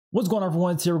What's going on,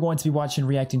 everyone? Today we're going to be watching and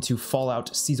reacting to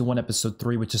Fallout Season 1 Episode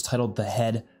 3, which is titled The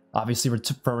Head, obviously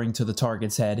referring to the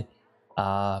target's head.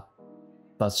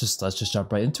 Let's just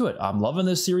jump right into it. I'm loving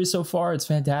this series so far. It's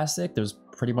fantastic. There's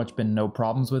pretty much been no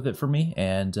problems with it for me,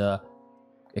 and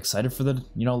excited for the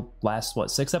last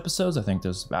 6 episodes. I think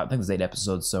there's 8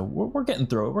 episodes, so we're getting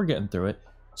through it. We're getting through it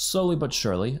slowly but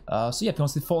surely. So yeah, if you want to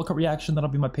see the full cut reaction, that'll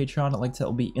be my Patreon. Link to it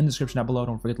will be in the description down below.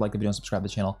 Don't forget to like the video and subscribe to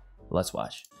the channel. Let's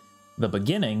watch. The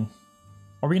beginning.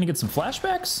 Are we gonna get some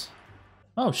flashbacks?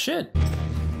 Oh shit.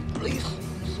 Please,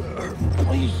 sir.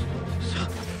 Please, sir.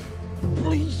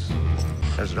 Please.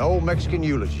 There's an old Mexican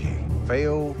eulogy.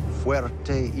 Feo,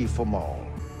 fuerte y formal.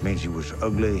 Means he was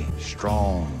ugly,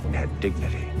 strong, and had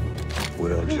dignity.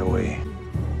 Well, Joey,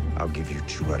 I'll give you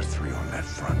 2 out of 3 on that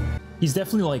front. He's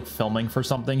definitely like filming for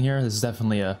something here. This is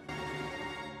definitely a...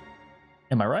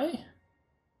 Am I right?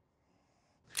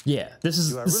 Yeah, this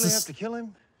is... Do I really have to kill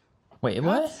him? Wait,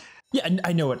 what? Yeah,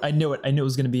 I know it. I knew it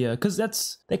was gonna be a... Because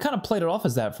they kind of played it off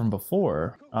as that from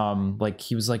before. Like,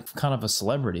 he was like kind of a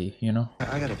celebrity, you know?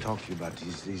 I gotta talk to you about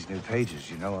these new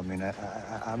pages, you know? I mean,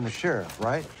 I'm the sheriff,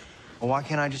 right? Well, why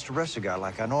can't I just arrest a guy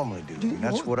like I normally do? I mean,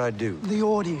 that's what I do. The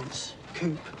audience,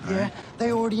 Coop, yeah?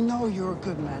 They already know you're a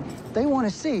good man. They want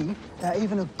to see that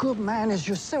even a good man as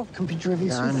yourself can be driven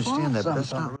Yeah, too I understand far that, but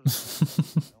that's not...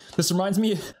 This reminds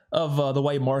me of the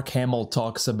way Mark Hamill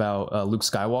talks about Luke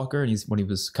Skywalker, and when he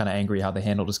was kind of angry how they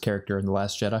handled his character in The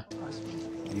Last Jedi.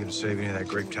 You gonna save any of that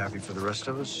grape taffy for the rest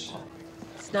of us?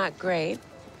 It's not great.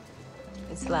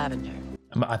 It's lavender.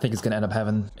 I think he's gonna end up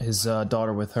having his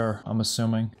daughter with her, I'm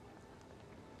assuming.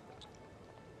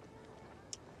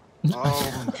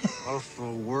 That's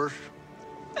the worst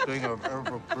thing I've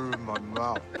ever put in my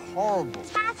mouth. Horrible.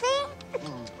 Taffy?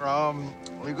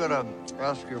 We gotta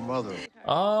ask your mother.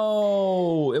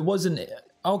 Oh, it wasn't...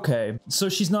 Okay, so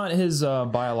she's not his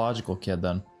biological kid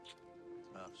then.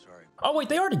 Oh, sorry. Oh wait,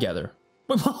 they are together.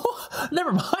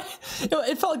 Never mind.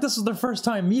 It felt like this was their first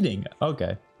time meeting.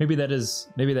 Okay, maybe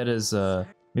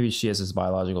she is his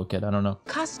biological kid. I don't know.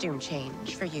 Costume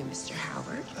change for you, Mr.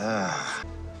 Howard.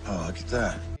 Oh, look at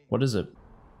that. What is it?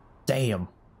 Damn.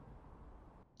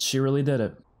 She really did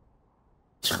it.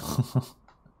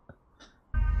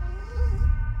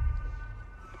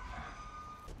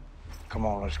 Come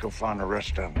on, let's go find the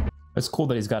rest of them. It's cool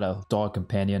that he's got a dog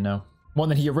companion now. One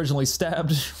that he originally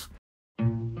stabbed.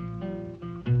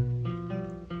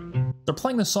 They're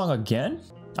playing the song again?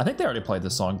 I think they already played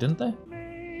this song, didn't they?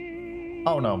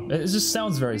 Oh no, it just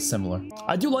sounds very similar.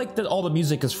 I do like that all the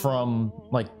music is from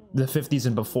like the 50s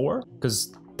and before,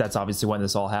 because that's obviously when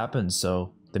this all happened,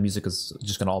 so the music is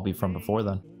just gonna all be from before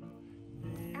then.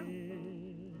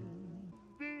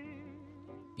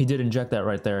 He did inject that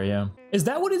right there, yeah. Is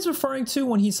that what he's referring to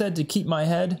when he said to keep my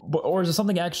head? Or is it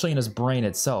something actually in his brain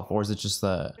itself? Or is it just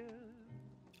a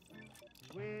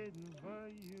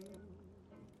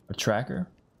tracker?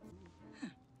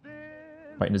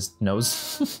 Right in his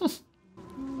nose?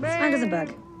 Smart as a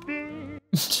bug.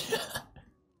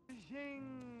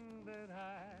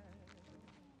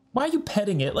 Why are you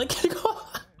petting it? Like,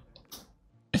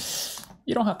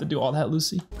 you don't have to do all that,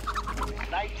 Lucy.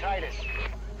 Night Titus.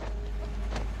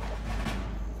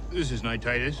 This is Night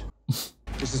Titus.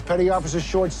 This is Petty Officer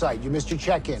Shortsight. You missed your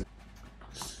check-in.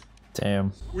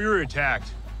 Damn. We were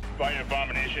attacked. By an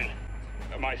abomination.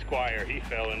 My squire, he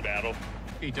fell in battle.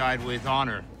 He died with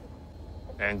honor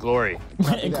and glory.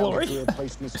 And glory?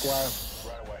 Replacement squire.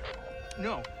 Right away.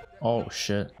 No. Oh,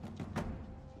 shit.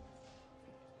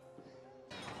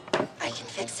 I can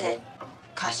fix it.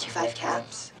 Cost you 5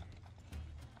 caps.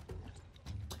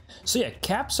 So yeah,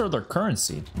 caps are their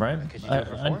currency, right?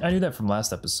 I knew that from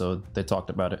last episode. They talked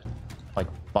about it. Like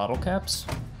bottle caps?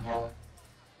 Oh.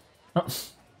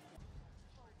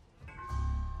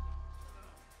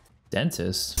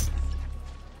 Dentist?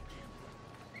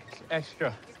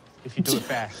 Extra if you do it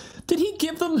fast. Did he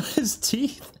give them his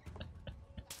teeth?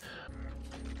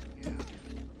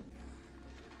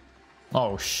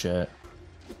 Oh shit.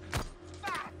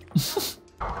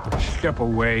 Step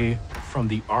away from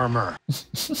the armor.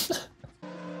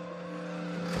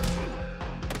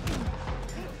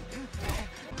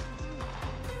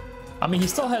 I mean, he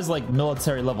still has like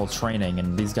military level training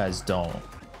and these guys don't,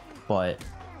 but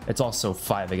it's also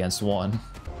 5 against 1.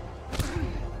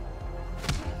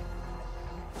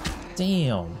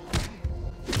 Damn.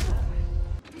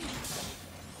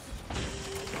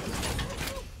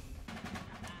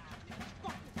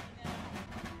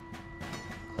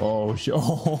 Oh shit.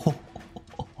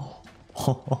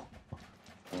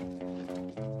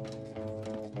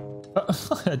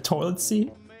 A toilet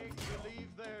seat?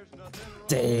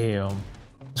 Damn.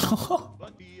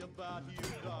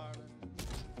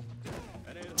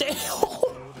 Damn.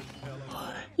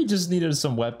 He just needed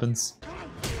some weapons.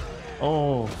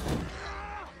 Oh.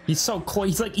 He's so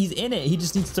close. He's in it. He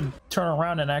just needs to turn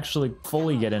around and actually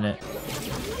fully get in it.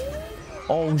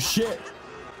 Oh shit.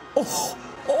 Oh.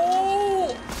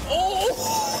 Oh.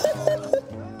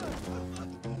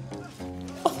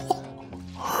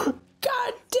 Oh.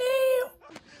 God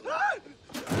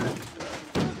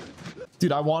damn.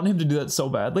 Dude, I want him to do that so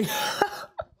badly.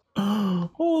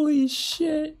 Holy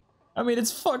shit. I mean,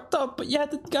 it's fucked up, but you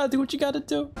gotta do what you gotta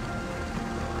do.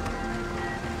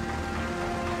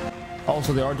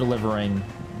 Also, they are delivering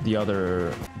the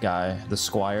other guy, the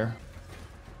Squire.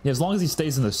 Yeah, as long as he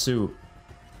stays in the suit,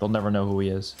 they'll never know who he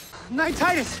is. Knight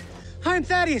Titus, I'm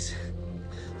Thaddeus.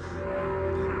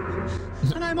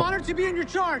 And I'm honored to be in your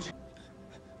charge.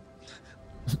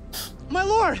 My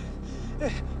lord,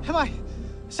 have I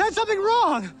said something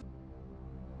wrong?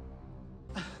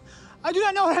 I do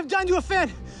not know what I've done to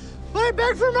offend, but I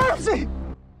beg for mercy.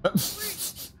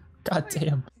 God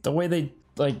damn. The way they,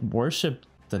 like, worship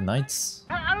the knights.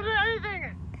 I don't do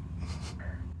anything.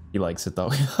 He likes it,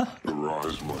 though.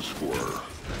 Arise, my squire,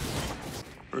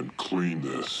 and clean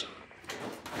this.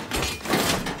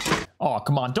 Oh,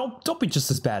 come on. Don't be just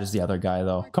as bad as the other guy,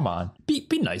 though. Come on. Be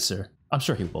nicer. I'm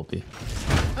sure he will be.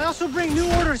 I also bring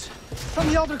new orders from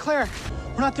the Elder Cleric.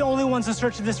 We're not the only ones in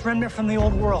search of this remnant from the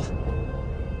old world.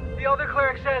 The Elder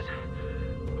Cleric says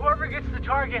whoever gets the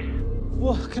target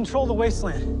will control the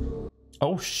wasteland.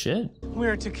 Oh, shit. We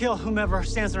are to kill whomever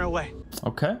stands in our way.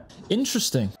 Okay.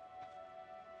 Interesting.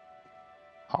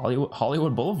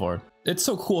 Hollywood Boulevard. It's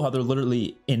so cool how they're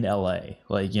literally in LA.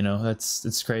 Like, you know,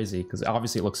 it's crazy because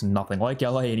obviously it looks nothing like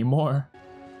LA anymore.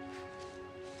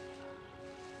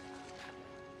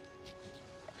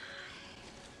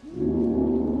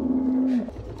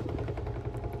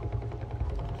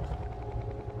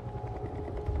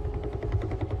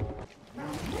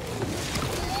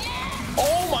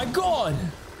 Oh my god!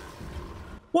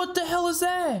 What the hell is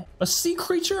that? A sea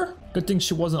creature? Good thing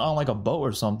she wasn't on like a boat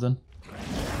or something.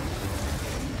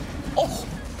 Oh!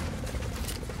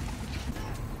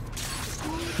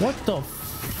 What the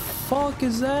fuck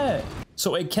is that?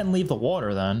 So it can leave the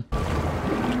water then.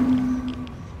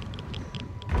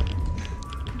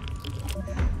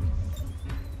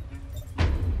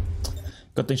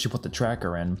 Good thing she put the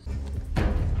tracker in.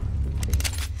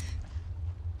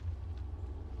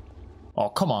 Oh,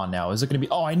 come on now. Is it gonna be?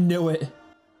 Oh, I knew it.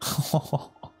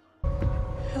 Hello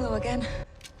again.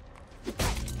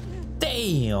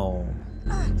 Damn.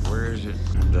 Where is it?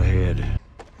 The head.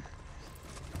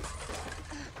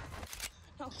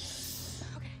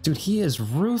 Dude, he is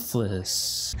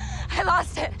ruthless. I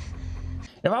lost it.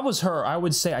 If I was her, I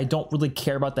would say I don't really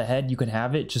care about the head. You can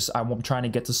have it. Just I'm trying to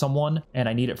get to someone and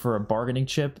I need it for a bargaining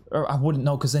chip. Or I wouldn't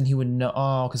know because then he would know.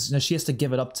 Oh, because you know, she has to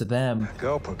give it up to them.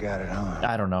 Gulper got it, huh?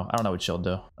 I don't know. I don't know what she'll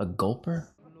do. A gulper?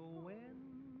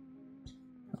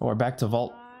 Oh, we're back to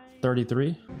Vault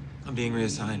 33. I'm being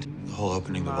reassigned. The whole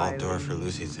opening the vault door for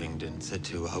Lucy thing didn't sit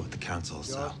too well with the council,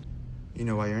 so. You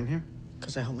know why you're in here?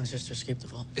 Because I helped my sister escape the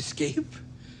vault. Escape?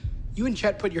 You and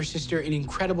Chet put your sister in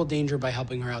incredible danger by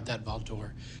helping her out that vault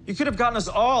door. You could have gotten us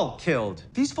all killed.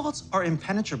 These vaults are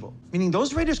impenetrable, meaning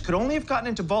those raiders could only have gotten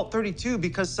into Vault 32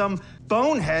 because some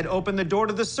bonehead opened the door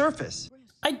to the surface.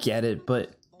 I get it,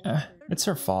 but it's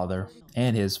her father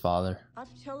and his father.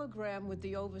 With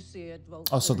the overseer.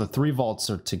 Oh, so the three vaults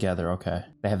are together. Okay.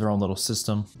 They have their own little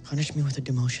system. Punish me with a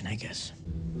demotion, I guess.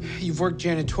 You've worked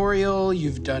janitorial,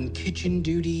 you've done kitchen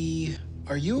duty.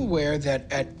 Are you aware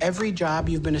that at every job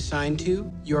you've been assigned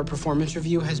to, your performance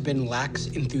review has been lax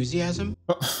enthusiasm?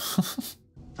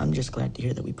 I'm just glad to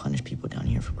hear that we punish people down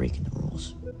here for breaking the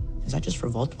rules. Is that just for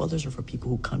vault dwellers or for people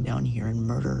who come down here and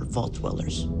murder vault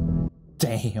dwellers?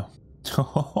 Damn.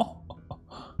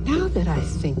 Now that I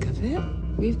think of it,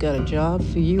 we've got a job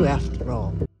for you after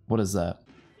all. What is that?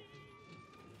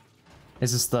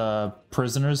 Is this the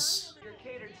prisoners?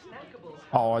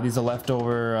 Oh, are these the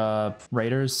leftover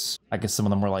raiders? I guess some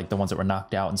of them were like the ones that were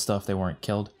knocked out and stuff. They weren't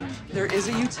killed. There is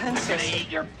a utensil. Eat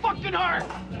your fucking heart!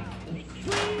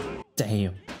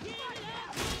 Damn.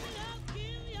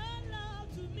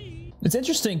 It's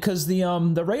interesting because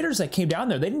the raiders that came down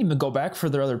there, they didn't even go back for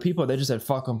their other people. They just said,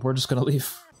 "Fuck them. We're just gonna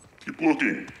leave." Keep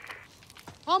looking.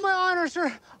 On my honor,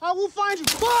 sir. I will find you.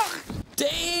 Fuck!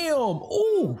 Damn!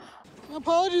 Ooh!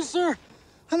 Apologies, sir.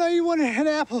 I know you wanted an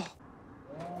apple.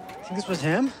 Think this was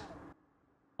him?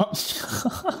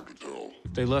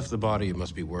 If they left the body, it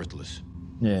must be worthless.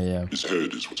 Yeah. His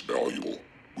head is what's valuable.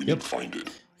 We need to find it.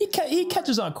 He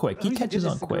catches on quick. He catches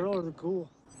on quick. The ghoul.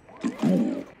 The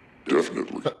ghoul.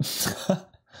 Definitely.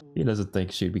 He doesn't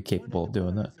think she'd be capable of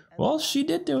doing that. Well, she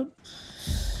did do it.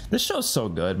 This show's so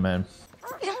good, man.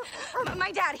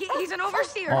 My dad, he's an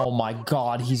overseer. Oh my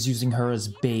god, he's using her as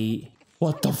bait.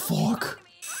 What the fuck?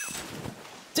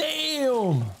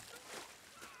 Damn!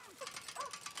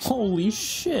 Holy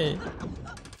shit.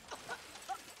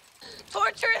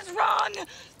 Torture is wrong.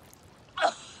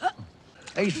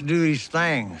 I used to do these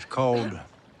things called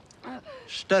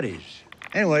studies.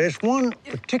 Anyway, it's one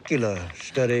particular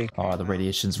study. Oh, the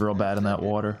radiation's real bad in that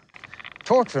water.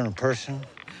 Torturing a person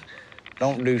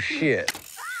don't do shit.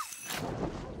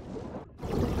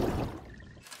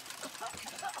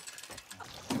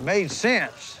 It made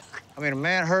sense. I mean, a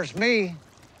man hurts me,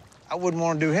 I wouldn't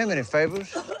want to do him any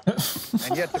favors.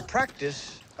 And yet the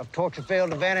practice of torture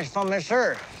failed to vanish from this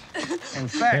earth. In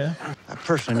fact, I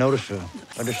personally noticed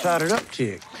a decided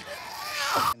uptick.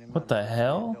 What the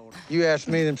hell? You asked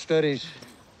me them studies,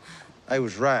 I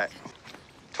was right.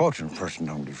 Torturing a person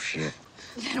don't do shit.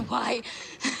 Then why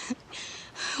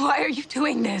are you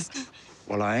doing this?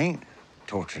 Well, I ain't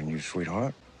torturing you,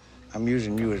 sweetheart. I'm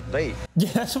using you as bait.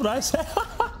 Yeah, that's what I said.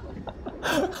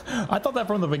 I thought that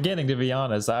from the beginning, to be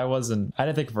honest. I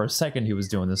didn't think for a second he was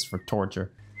doing this for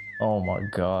torture. Oh my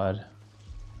god.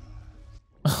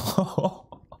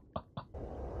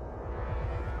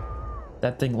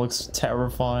 That thing looks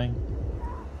terrifying.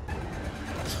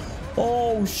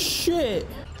 Oh shit.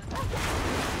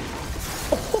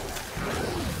 Oh.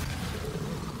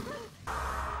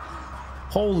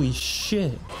 Holy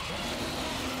shit.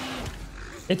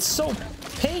 It's so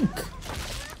pink.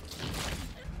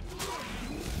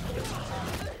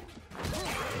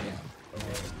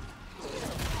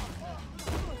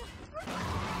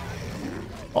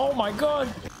 Oh my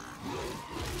god.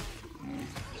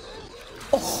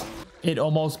 Oh, it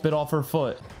almost bit off her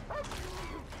foot.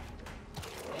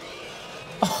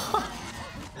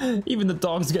 Even the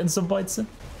dog's getting some bites in.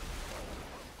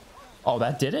 Oh,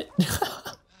 that did it?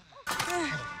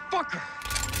 Fucker.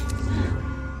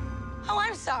 Oh,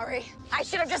 I'm sorry. I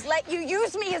should have just let you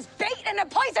use me as bait in a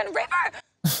poison river.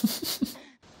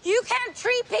 You can't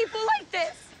treat people like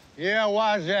this. Yeah,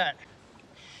 why is that?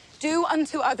 Do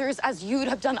unto others as you'd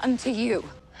have done unto you.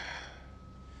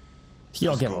 You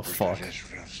don't give a fuck.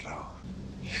 Real slow.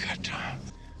 You got time.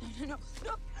 No,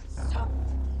 stop.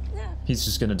 He's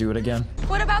just gonna do it again.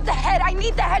 What about the head? I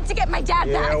need the head to get my dad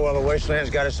back. Yeah, well, the wasteland's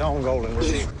got its own golden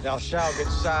rule. Thou shalt get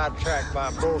sidetracked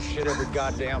by bullshit every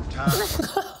goddamn time.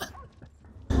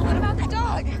 What about the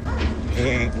dog? He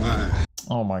ain't mine.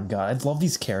 Oh my god, I love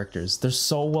these characters. They're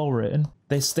so well written.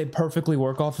 They perfectly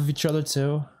work off of each other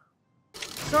too.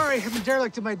 Sorry, I've been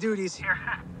derelict in my duties here.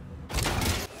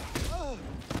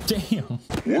 Damn.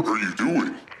 What are you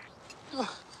doing?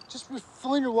 Just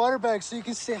refilling your water bag so you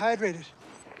can stay hydrated.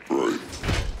 Right.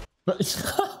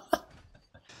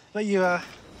 But you,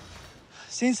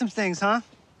 seen some things, huh?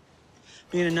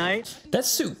 Being a knight? That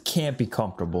suit can't be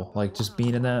comfortable, like just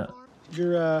being in that.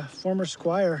 Your, former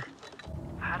squire.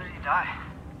 How did he die?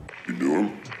 You knew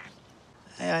him?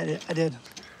 Yeah, I did.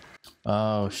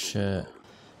 Oh shit.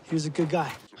 He was a good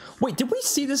guy. Wait, did we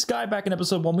see this guy back in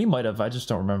episode 1? We might have, I just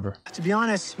don't remember. To be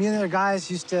honest, me and the other guys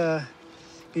used to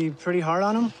be pretty hard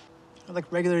on him. I'd like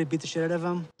regularly beat the shit out of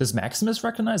him. Does Maximus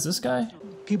recognize this guy?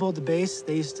 People at the base,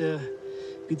 they used to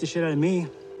beat the shit out of me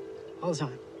all the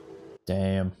time.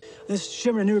 Damn. This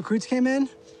shipment of new recruits came in,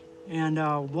 and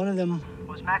one of them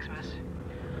was Maximus.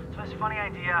 So it's a funny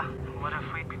idea. What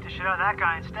if we beat the shit out of that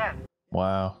guy instead?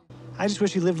 Wow. I just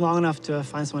wish he lived long enough to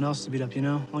find someone else to beat up, you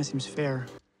know? Only seems fair.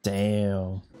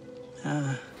 Damn.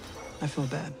 I feel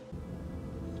bad.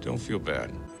 Don't feel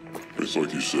bad. It's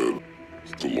like you said,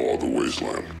 it's the law of the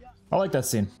wasteland. I like that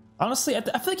scene. Honestly, I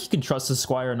feel like he can trust his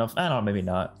squire enough, I don't know, maybe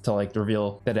not, to like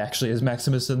reveal that it actually is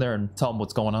Maximus in there and tell him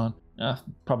what's going on.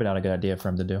 Probably not a good idea for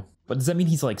him to do. But does that mean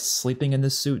he's like sleeping in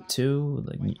this suit too?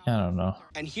 Like, I don't know.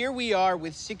 And here we are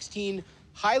with 16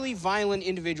 highly violent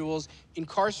individuals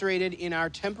incarcerated in our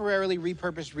temporarily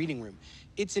repurposed reading room.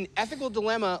 It's an ethical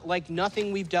dilemma like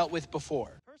nothing we've dealt with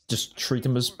before. Just treat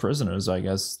them as prisoners, I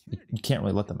guess. You can't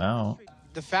really let them out.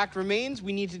 The fact remains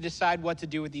we need to decide what to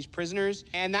do with these prisoners,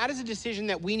 and that is a decision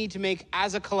that we need to make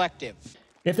as a collective.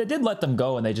 If they did let them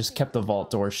go and they just kept the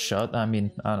vault doors shut, I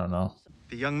mean, I don't know.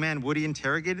 The young man Woody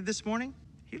interrogated this morning,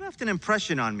 he left an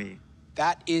impression on me.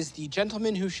 That is the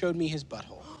gentleman who showed me his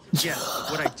butthole. Yeah,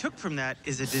 what I took from that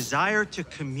is a desire to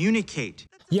communicate.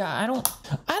 Yeah, I don't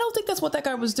think that's what that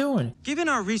guy was doing. Given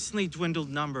our recently dwindled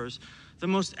numbers, the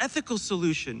most ethical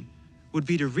solution would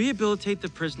be to rehabilitate the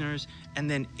prisoners and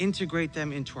then integrate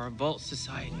them into our vault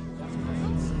society.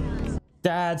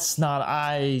 That's not,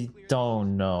 I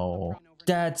don't know.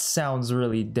 That sounds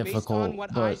really difficult,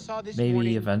 but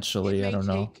maybe eventually, I don't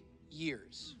know.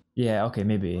 Years. Yeah, okay,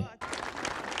 maybe.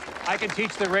 I can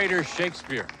teach the Raiders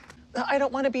Shakespeare. I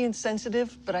don't want to be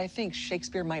insensitive, but I think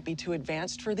Shakespeare might be too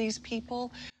advanced for these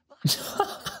people.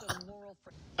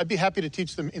 I'd be happy to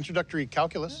teach them introductory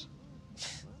calculus.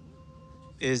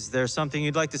 Is there something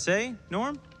you'd like to say,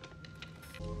 Norm?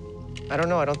 I don't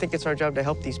know. I don't think it's our job to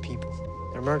help these people.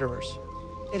 They're murderers.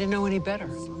 They didn't know any better.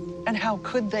 And how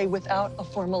could they without a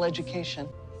formal education?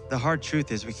 The hard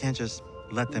truth is we can't just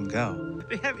let them go.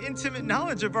 They have intimate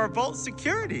knowledge of our vault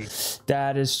security.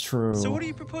 That is true. So what do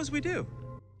you propose we do?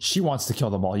 She wants to kill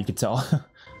them all, you can tell.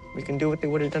 We can do what they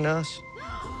would have done to us.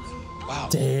 Wow.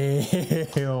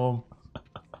 Damn.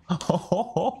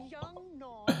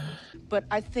 But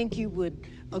I think you would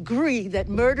agree that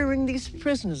murdering these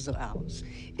prisoners of ours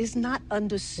is not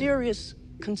under serious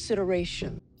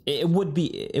consideration. It would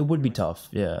be tough,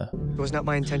 yeah. It was not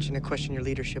my intention to question your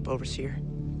leadership, Overseer.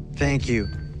 Thank you.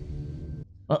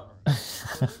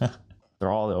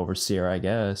 They're all the Overseer, I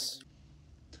guess.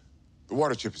 The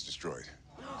water chip is destroyed.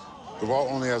 The vault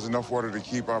only has enough water to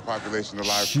keep our population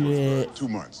alive Shit. for 2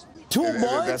 months. 2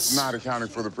 months? That's not accounting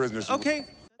for the prisoners. Okay.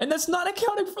 And that's not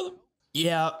accounting for them.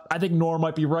 Yeah, I think Norm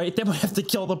might be right. They might have to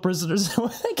kill the prisoners.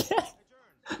 What do they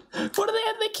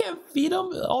have? They can't feed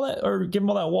them all that or give them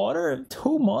all that water?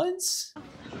 2 months?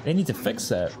 They need to fix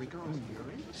that.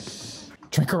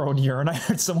 Drink her own urine, I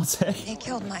heard someone say. They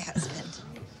killed my husband.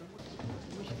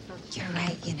 You're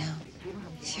right, you know.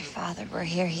 If your father were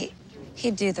here,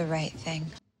 he'd do the right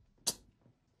thing.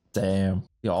 Damn.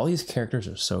 Yeah, all these characters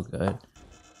are so good.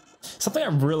 Something I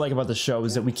really like about the show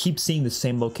is that we keep seeing the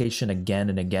same location again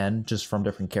and again, just from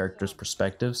different characters'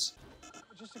 perspectives.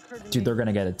 Dude, they're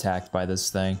gonna get attacked by this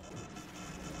thing.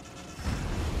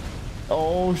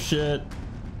 Oh, shit.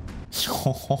 If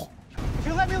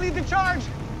you let me lead the charge,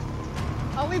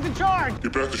 I'll lead the charge.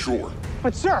 Get back to shore.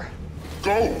 But sir.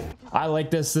 Go! I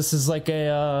like this. This is like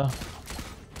a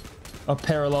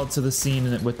parallel to the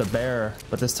scene with the bear,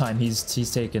 but this time he's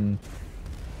taking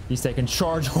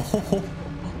charge.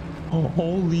 Oh,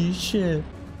 holy shit.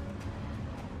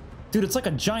 Dude, it's like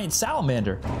a giant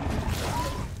salamander.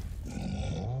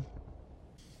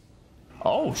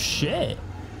 Oh shit.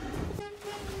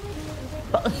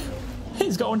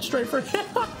 He's going straight for him.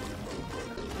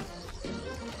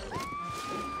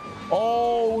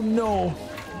 Oh no.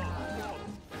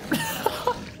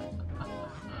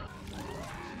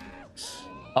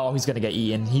 Oh, he's gonna get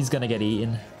eaten. He's gonna get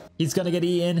eaten. He's gonna get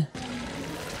eaten.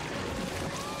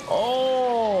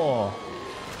 Oh!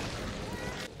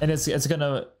 And it's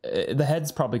gonna... the heads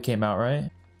probably came out,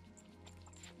 right?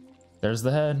 There's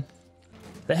the head.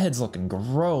 The head's looking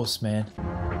gross, man.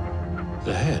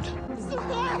 The head.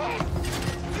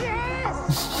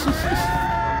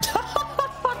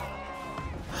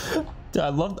 Dude,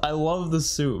 I love the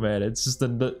suit, man. It's just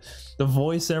the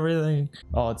voice and everything.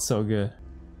 Oh, it's so good.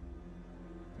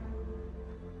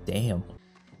 Damn.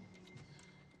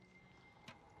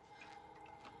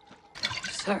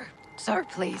 Sir,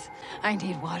 please. I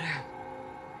need water.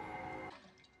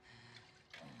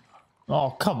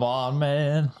 Oh, come on,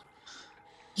 man.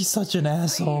 He's such an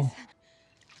asshole.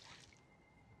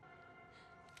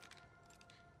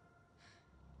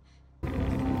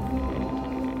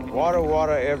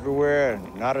 Water everywhere,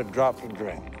 and not a drop to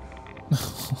drink.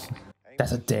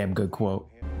 That's a damn good quote.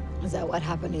 Is that what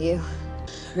happened to you?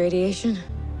 Radiation?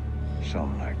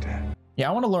 Something like that. Yeah,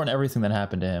 I want to learn everything that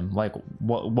happened to him. Like,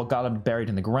 what got him buried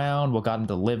in the ground, what got him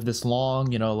to live this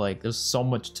long, you know, like, there's so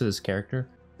much to this character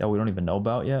that we don't even know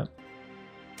about yet.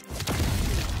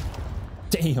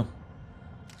 Damn.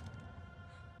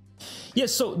 Yeah,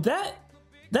 so that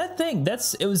thing,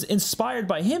 it was inspired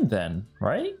by him then,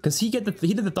 right? Because he did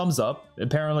the thumbs up.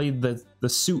 Apparently the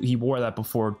suit, he wore that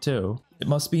before too. It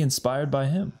must be inspired by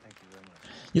him.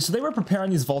 Yeah, so they were preparing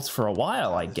these vaults for a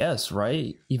while, I guess,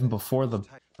 right? Even before the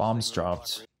bombs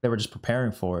dropped. They were just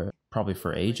preparing for it, probably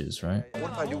for ages, right?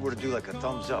 What if I were to do like a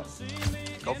thumbs up?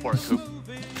 Go for it, Coop.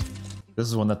 This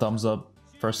is when the thumbs up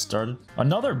first started.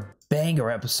 Another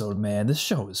banger episode, man. This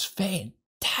show is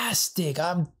fantastic.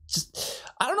 I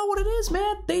don't know what it is,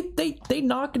 man. They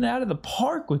knocking it out of the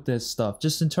park with this stuff.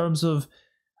 Just in terms of,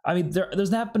 I mean,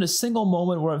 there's not been a single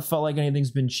moment where it felt like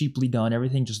anything's been cheaply done.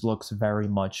 Everything just looks very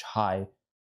much high.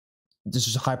 There's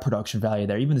just a high production value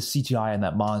there. Even the CGI in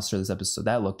that monster this episode,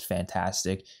 that looked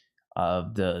fantastic.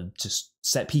 The just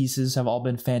set pieces have all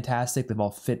been fantastic. They've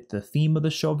all fit the theme of the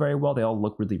show very well. They all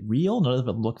look really real. None of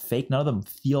them look fake. None of them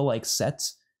feel like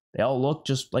sets. They all look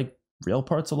just like real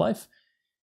parts of life.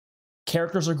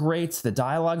 Characters are great. The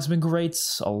dialogue's been great.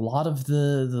 A lot of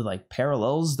the like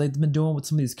parallels they've been doing with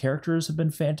some of these characters have been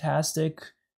fantastic.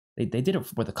 They did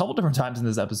it with a couple different times in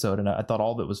this episode, and I thought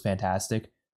all of it was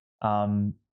fantastic.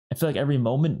 I feel like every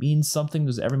moment means something.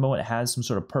 There's every moment has some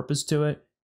sort of purpose to it.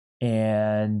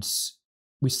 And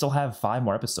we still have 5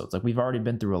 more episodes. Like, we've already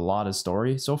been through a lot of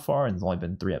story so far, and it's only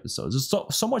been 3 episodes.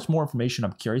 There's so much more information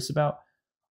I'm curious about.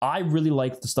 I really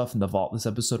liked the stuff in the vault this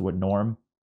episode with Norm.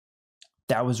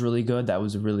 That was really good. That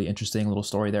was a really interesting little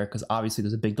story there, because obviously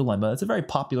there's a big dilemma. It's a very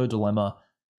popular dilemma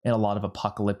in a lot of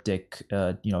apocalyptic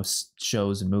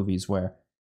shows and movies, where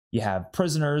you have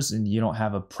prisoners and you don't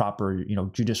have a proper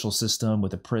judicial system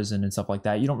with a prison and stuff like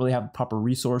that. You don't really have proper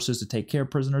resources to take care of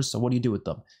prisoners. So what do you do with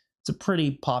them? It's a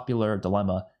pretty popular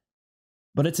dilemma,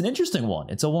 but it's an interesting one.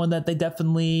 It's a one that they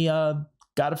definitely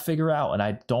got to figure out. And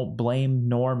I don't blame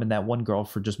Norm and that one girl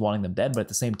for just wanting them dead. But at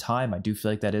the same time, I do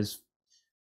feel like that is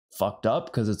fucked up,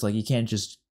 because it's like, you can't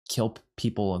just kill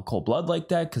people in cold blood like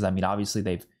that. Because I mean, obviously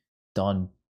they've done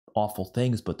awful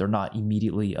things, but they're not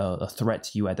immediately a threat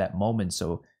to you at that moment.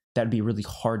 So that'd be a really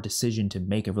hard decision to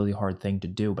make, a really hard thing to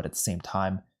do. But at the same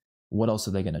time, what else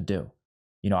are they going to do?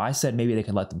 I said maybe they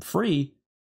could let them free,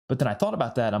 but then I thought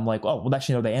about that. I'm like, oh, well,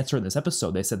 actually, no, they answered in this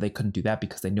episode. They said they couldn't do that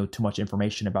because they know too much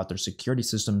information about their security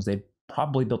systems. They'd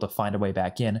probably be able to find a way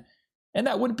back in, and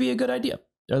that wouldn't be a good idea,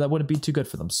 or that wouldn't be too good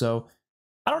for them. So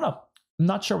I don't know. I'm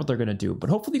not sure what they're going to do, but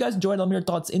hopefully you guys enjoyed. Let me know your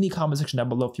thoughts in the comment section down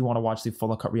below. If you want to watch the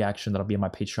full cut reaction, that'll be on my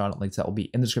Patreon. Links that will be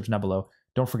in the description down below.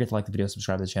 Don't forget to like the video,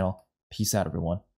 subscribe to the channel. Peace out, everyone.